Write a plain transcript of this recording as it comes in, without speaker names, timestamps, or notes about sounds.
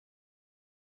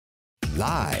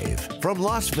Live from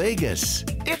Las Vegas,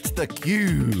 it's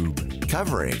theCUBE,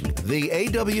 covering the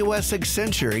AWS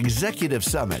Accenture Executive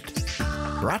Summit.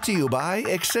 Brought to you by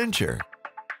Accenture.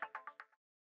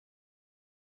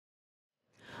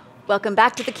 Welcome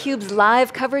back to theCUBE's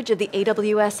live coverage of the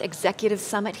AWS Executive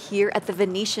Summit here at the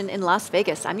Venetian in Las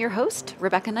Vegas. I'm your host,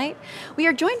 Rebecca Knight. We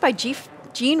are joined by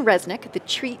Gene Reznik,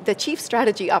 the Chief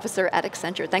Strategy Officer at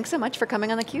Accenture. Thanks so much for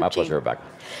coming on theCUBE, My pleasure, Rebecca.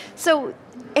 So,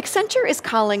 Accenture is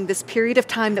calling this period of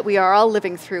time that we are all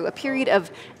living through a period of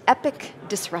epic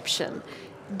disruption.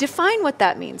 Define what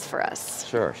that means for us.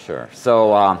 Sure. So,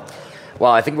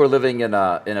 well, I think we're living in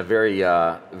a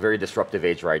very disruptive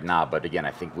age right now, but again,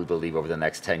 I think we believe over the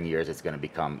next 10 years it's going to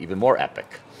become even more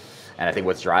epic. And I think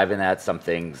what's driving that, some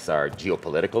things are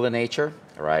geopolitical in nature,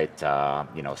 right?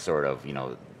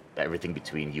 Everything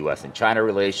between US and China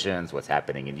relations, what's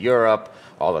happening in Europe,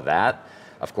 all of that.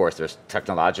 Of course, there's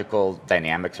technological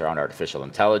dynamics around artificial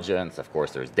intelligence. Of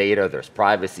course, there's data, there's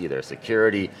privacy, there's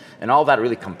security, and all that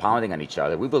really compounding on each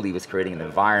other, we believe is creating an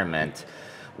environment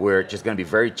where it's just going to be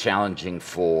very challenging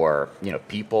for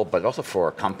people, but also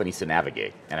for companies to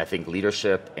navigate. And I think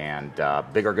leadership and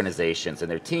big organizations and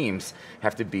their teams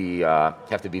have to be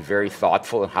very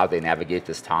thoughtful in how they navigate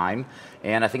this time.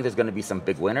 And I think there's going to be some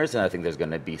big winners, and I think there's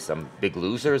going to be some big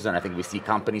losers. And I think we see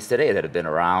companies today that have been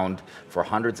around for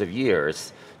hundreds of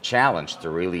years challenged to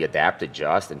really adapt,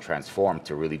 adjust, and transform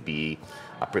to really be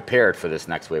prepared for this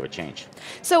next wave of change.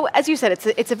 So, as you said,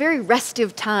 it's a very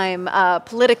restive time,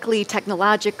 politically,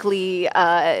 technologically,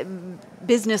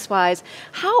 business-wise.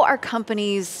 How are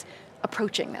companies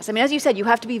approaching this? I mean, as you said, you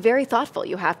have to be very thoughtful.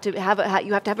 You have to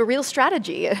have a real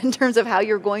strategy in terms of how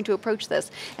you're going to approach this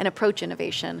and approach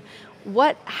innovation.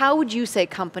 How would you say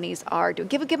companies are doing?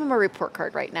 Give them a report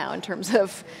card right now in terms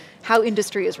of how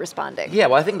industry is responding. Yeah,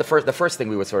 well, I think the first thing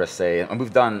we would sort of say, and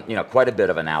we've done quite a bit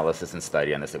of analysis and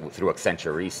study on this through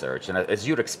Accenture research, and as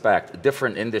you'd expect,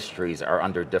 different industries are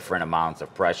under different amounts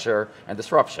of pressure and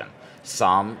disruption.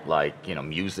 Some, like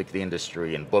music, the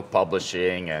industry, and book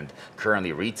publishing, and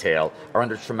currently retail, are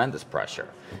under tremendous pressure.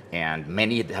 And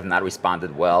many have not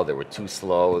responded well. They were too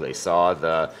slow. They saw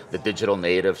the digital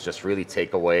natives just really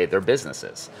take away their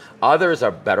businesses. Others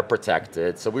are better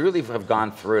protected. So we really have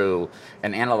gone through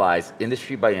and analyzed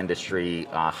industry by industry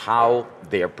how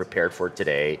they are prepared for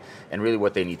today and really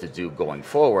what they need to do going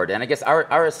forward. And I guess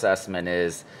our assessment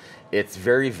is it's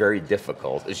very, very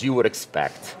difficult, as you would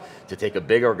expect, to take a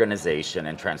big organization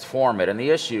and transform it. And the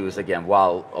issue is, again,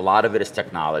 while a lot of it is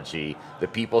technology, the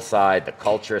people side, the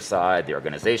culture side, the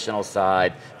organizational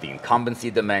side, the incumbency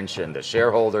dimension, the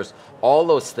shareholders, all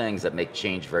those things that make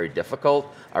change very difficult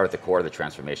are at the core of the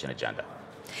transformation agenda.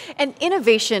 And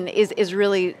innovation is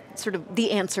really sort of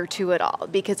the answer to it all,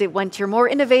 because once you're more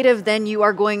innovative, then you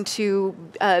are going to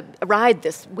ride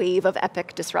this wave of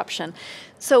epic disruption.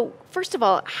 So first of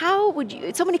all, so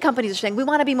many companies are saying, we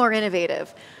want to be more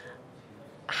innovative.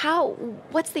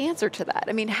 What's the answer to that?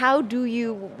 I mean,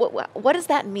 what does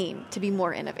that mean to be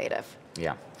more innovative?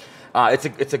 Yeah.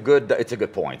 It's a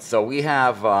good point. So we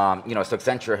have, so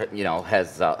Accenture,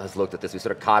 has looked at this. We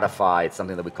sort of codified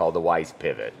something that we call the WISE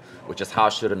pivot, which is how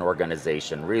should an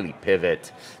organization really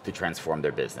pivot to transform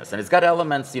their business. And it's got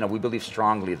elements, we believe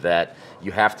strongly that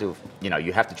you have to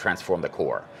transform the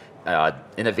core.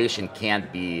 Innovation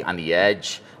can't be on the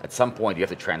edge. At some point, you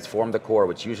have to transform the core,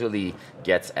 which usually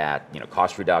gets at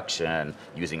cost reduction,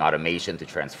 using automation to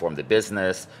transform the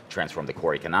business, transform the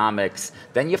core economics.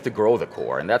 Then you have to grow the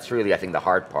core, and that's really, I think, the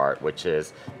hard part, which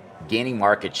is gaining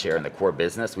market share in the core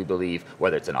business. We believe,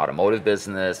 whether it's an automotive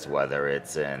business, whether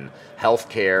it's in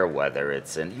healthcare, whether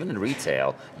it's even in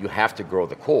retail, you have to grow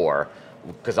the core,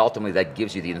 because ultimately that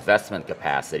gives you the investment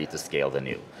capacity to scale the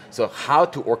new. So how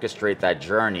to orchestrate that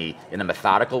journey in a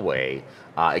methodical way,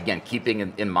 again,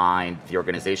 keeping in mind the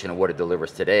organization and what it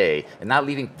delivers today, and not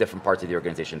leaving different parts of the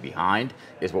organization behind,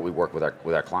 is what we work with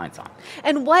our clients on.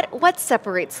 And what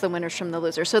separates the winners from the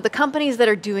losers? So the companies that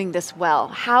are doing this well,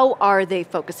 how are they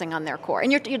focusing on their core,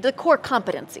 and the core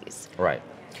competencies? Right.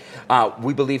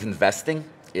 We believe investing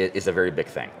is a very big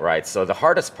thing, right? So the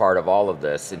hardest part of all of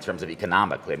this, in terms of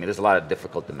economically, I mean, there's a lot of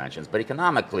difficult dimensions, but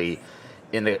economically,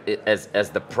 as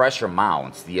the pressure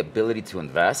mounts, the ability to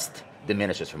invest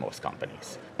diminishes for most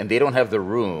companies. And they don't have the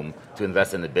room to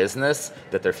invest in the business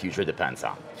that their future depends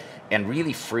on. and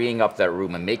really freeing up that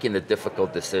room and making the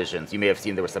difficult decisions. You may have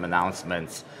seen there were some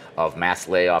announcements of mass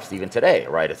layoffs even today,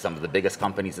 right? At some of the biggest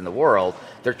companies in the world,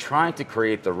 they're trying to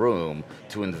create the room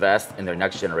to invest in their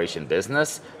next generation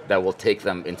business that will take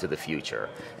them into the future.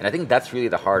 And I think that's really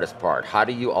the hardest part. How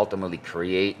do you ultimately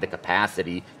create the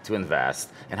capacity to invest?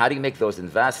 And how do you make those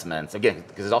investments? Again,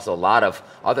 because there's also a lot of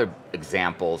other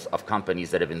examples of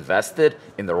companies that have invested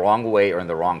in the wrong way or in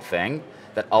the wrong thing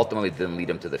that ultimately didn't lead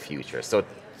them to the future. So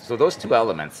those two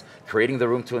elements, creating the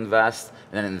room to invest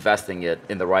and then investing it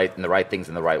in the right things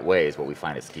in the right way is what we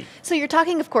find is key. So you're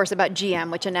talking, of course, about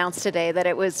GM, which announced today that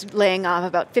it was laying off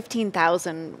about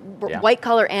 15,000 white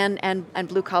collar and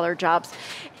blue collar jobs.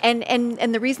 And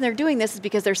the reason they're doing this is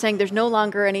because they're saying there's no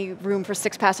longer any room for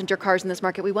 6-passenger cars in this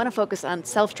market. We want to focus on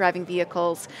self-driving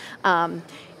vehicles.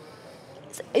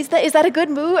 Is that a good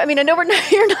move? I mean, I know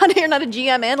you're not a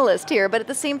GM analyst here, but at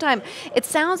the same time, it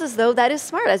sounds as though that is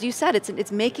smart. As you said,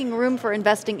 it's making room for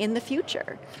investing in the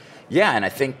future. Yeah, and I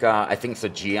think so.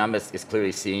 GM is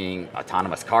clearly seeing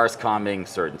autonomous cars coming,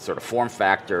 certain sort of form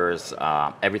factors,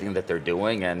 everything that they're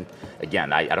doing. And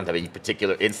again, I don't have any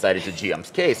particular insight into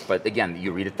GM's case, but again,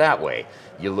 you read it that way.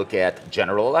 You look at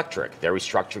General Electric; they're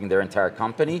restructuring their entire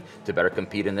company to better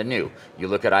compete in the new. You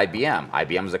look at IBM.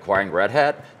 IBM is acquiring Red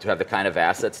Hat to have the kind of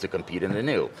assets to compete in the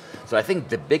new. So I think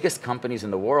the biggest companies in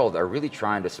the world are really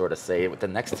trying to sort of say, with the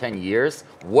next 10 years,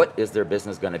 what is their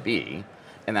business going to be?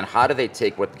 And then how do they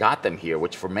take what got them here,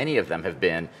 which for many of them have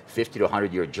been 50 to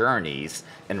 100-year journeys,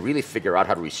 and really figure out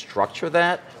how to restructure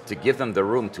that to give them the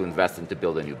room to invest and to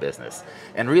build a new business.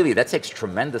 And really, that takes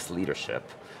tremendous leadership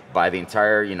by the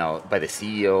entire, by the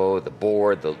CEO, the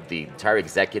board, the entire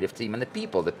executive team, and the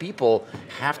people. The people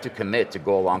have to commit to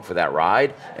go along for that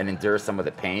ride and endure some of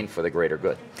the pain for the greater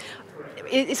good.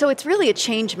 So it's really a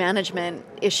change management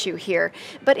issue here.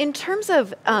 But in terms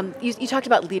of, you talked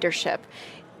about leadership.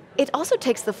 It also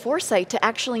takes the foresight to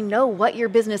actually know what your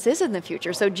business is in the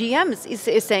future. So GM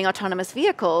is saying autonomous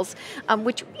vehicles,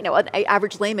 which an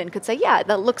average layman could say, yeah,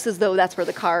 that looks as though that's where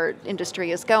the car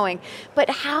industry is going. But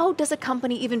how does a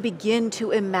company even begin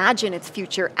to imagine its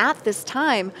future at this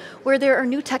time where there are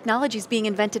new technologies being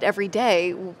invented every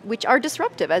day, which are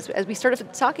disruptive, as we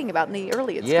started talking about in the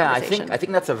earlier conversation? I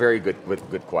think that's a very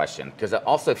good question, because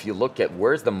also if you look at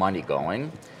where's the money going,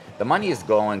 the money is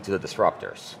going to the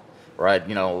disruptors. Right,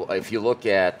 if you look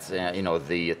at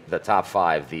the top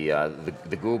 5,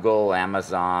 the Google,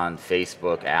 Amazon,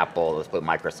 Facebook, Apple, let's put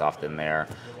Microsoft in there.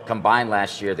 Combined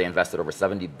last year, they invested over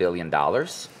 $70 billion,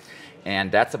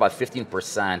 and that's about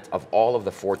 15% of all of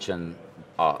the Fortune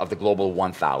of the global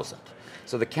 1,000.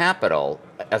 So the capital,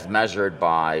 as measured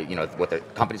by what the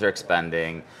companies are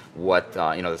expending, what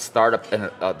the startup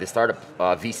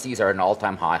VCs are at an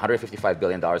all-time high, $155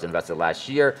 billion invested last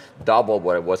year, double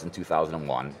what it was in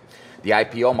 2001. The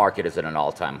IPO market is at an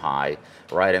all-time high,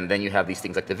 right? And then you have these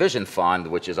things like the Vision Fund,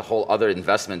 which is a whole other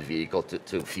investment vehicle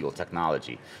to fuel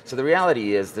technology. So the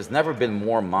reality is there's never been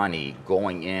more money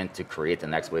going in to create the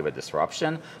next wave of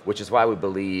disruption, which is why we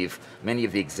believe many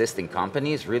of the existing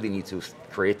companies really need to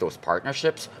create those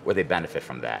partnerships where they benefit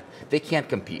from that. They can't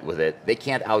compete with it. They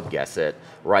can't outguess it,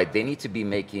 right? They need to be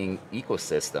making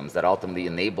ecosystems that ultimately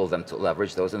enable them to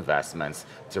leverage those investments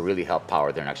to really help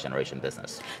power their next generation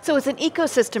business. So it's an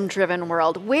ecosystem-driven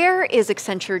world. Where is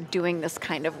Accenture doing this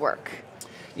kind of work?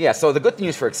 Yeah, so the good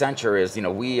news for Accenture is,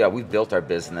 we've built our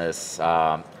business,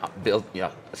 built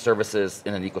services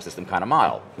in an ecosystem kind of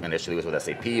model. Initially it was with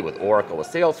SAP, with Oracle, with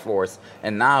Salesforce,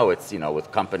 and now it's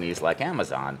with companies like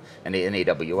Amazon and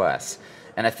AWS.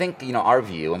 And I think our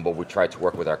view and what we try to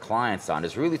work with our clients on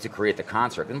is really to create the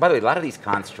construct. And by the way, a lot of these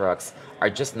constructs are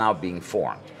just now being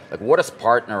formed. Like, what is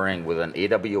partnering with an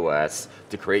AWS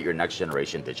to create your next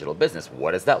generation digital business?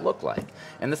 What does that look like?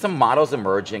 And there's some models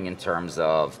emerging in terms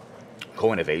of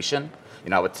co-innovation.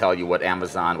 I would tell you what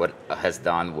Amazon has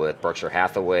done with Berkshire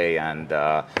Hathaway and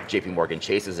JP Morgan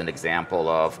Chase is an example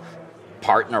of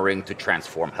partnering to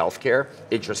transform healthcare.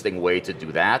 Interesting way to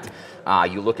do that.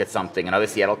 You look at another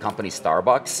Seattle company,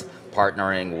 Starbucks,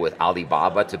 partnering with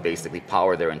Alibaba to basically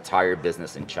power their entire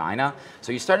business in China.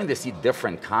 So you're starting to see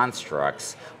different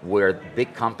constructs where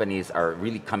big companies are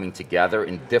really coming together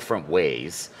in different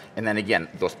ways. And then again,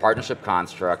 those partnership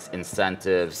constructs,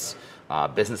 incentives,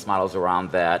 business models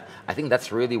around that, I think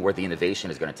that's really where the innovation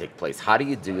is going to take place. How do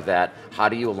you do that? How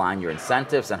do you align your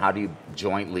incentives, and how do you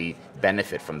jointly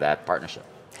benefit from that partnership?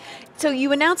 So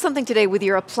you announced something today with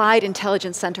your Applied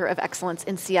Intelligence Center of Excellence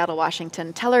in Seattle,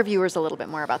 Washington. Tell our viewers a little bit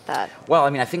more about that. Well,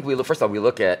 I mean, I think first of all, we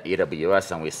look at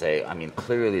AWS and we say, I mean,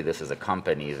 clearly this is a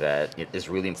company that is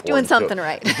really important. It's doing something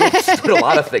right. It's doing a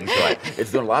lot of things right.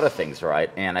 It's doing a lot of things right.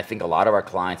 And I think a lot of our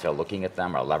clients are looking at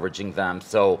them, are leveraging them.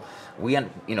 So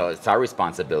it's our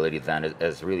responsibility then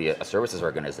as really a services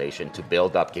organization to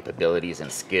build up capabilities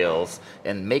and skills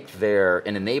and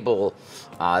enable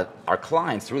our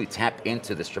clients to really tap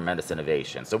into this tremendous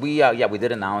innovation. So we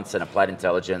did announce an Applied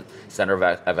Intelligence Center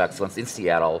of Excellence in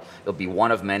Seattle. It'll be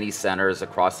one of many centers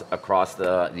across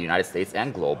the United States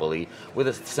and globally, with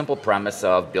a simple premise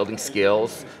of building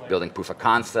skills, building proof of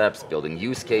concepts, building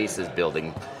use cases,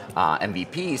 building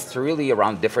MVPs to really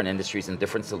around different industries and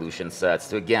different solution sets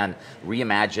to again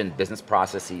reimagine business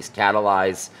processes,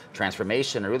 catalyze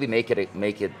transformation, and really make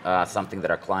it something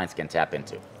that our clients can tap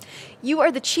into. You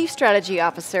are the Chief Strategy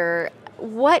Officer.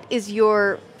 What is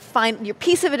your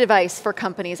piece of advice for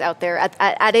companies out there at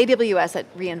AWS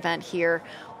at reInvent here?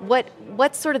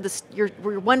 What's sort of your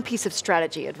one piece of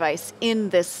strategy advice in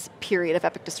this period of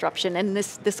epic disruption and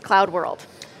this cloud world?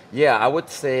 Yeah, I would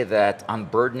say that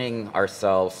unburdening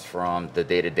ourselves from the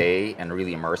day-to-day and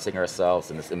really immersing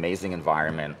ourselves in this amazing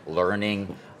environment,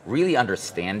 learning, really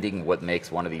understanding what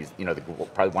makes one of these,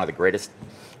 probably one of the greatest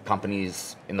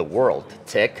companies in the world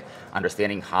tick,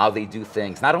 understanding how they do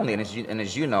things, not only, and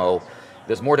as you know,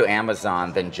 there's more to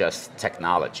Amazon than just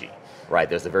technology. Right,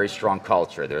 there's a very strong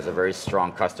culture, there's a very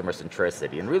strong customer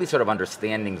centricity, and really sort of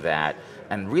understanding that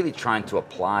and really trying to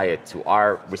apply it to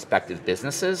our respective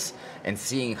businesses and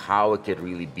seeing how it could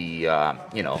really be,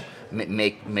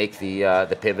 make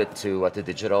the pivot to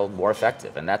digital more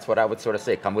effective. And that's what I would sort of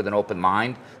say, come with an open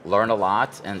mind, learn a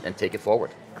lot, and take it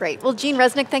forward. Great, well Gene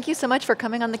Reznik, thank you so much for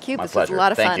coming on theCUBE. This was a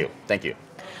lot of fun. Thank you.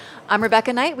 I'm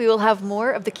Rebecca Knight. We will have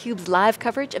more of theCUBE's live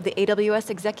coverage of the AWS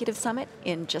Executive Summit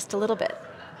in just a little bit.